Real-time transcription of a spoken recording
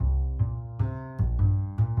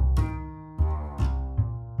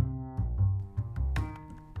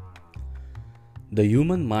The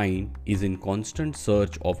human mind is in constant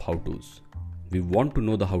search of how-tos. We want to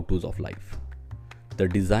know the how-tos of life. The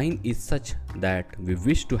design is such that we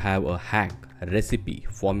wish to have a hack, recipe,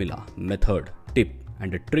 formula, method, tip,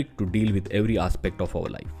 and a trick to deal with every aspect of our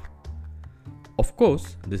life. Of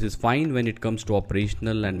course, this is fine when it comes to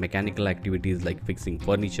operational and mechanical activities like fixing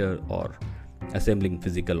furniture or assembling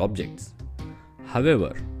physical objects.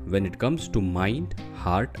 However, when it comes to mind,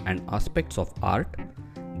 heart, and aspects of art,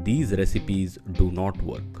 these recipes do not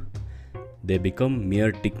work. They become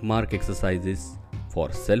mere tick mark exercises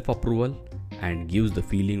for self-approval and gives the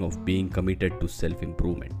feeling of being committed to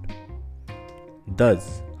self-improvement.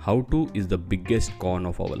 Thus, how-to is the biggest con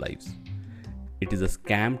of our lives. It is a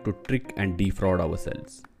scam to trick and defraud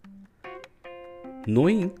ourselves.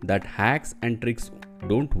 Knowing that hacks and tricks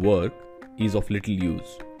don't work is of little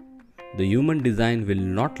use. The human design will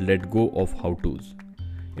not let go of how-tos.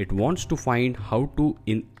 It wants to find how-to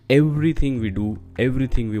in everything we do,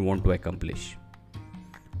 everything we want to accomplish.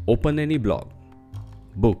 Open any blog,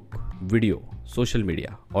 book, video, social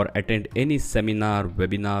media, or attend any seminar,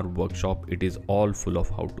 webinar, workshop, it is all full of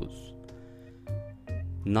how-tos.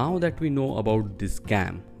 Now that we know about this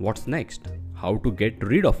scam, what's next? How to get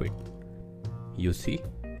rid of it? You see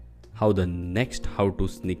how the next how-to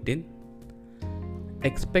sneaked in?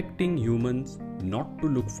 Expecting humans not to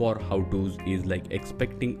look for how-tos is like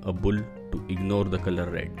expecting a bull to ignore the color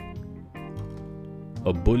red.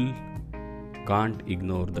 A bull can't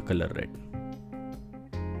ignore the color red.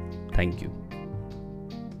 Thank you.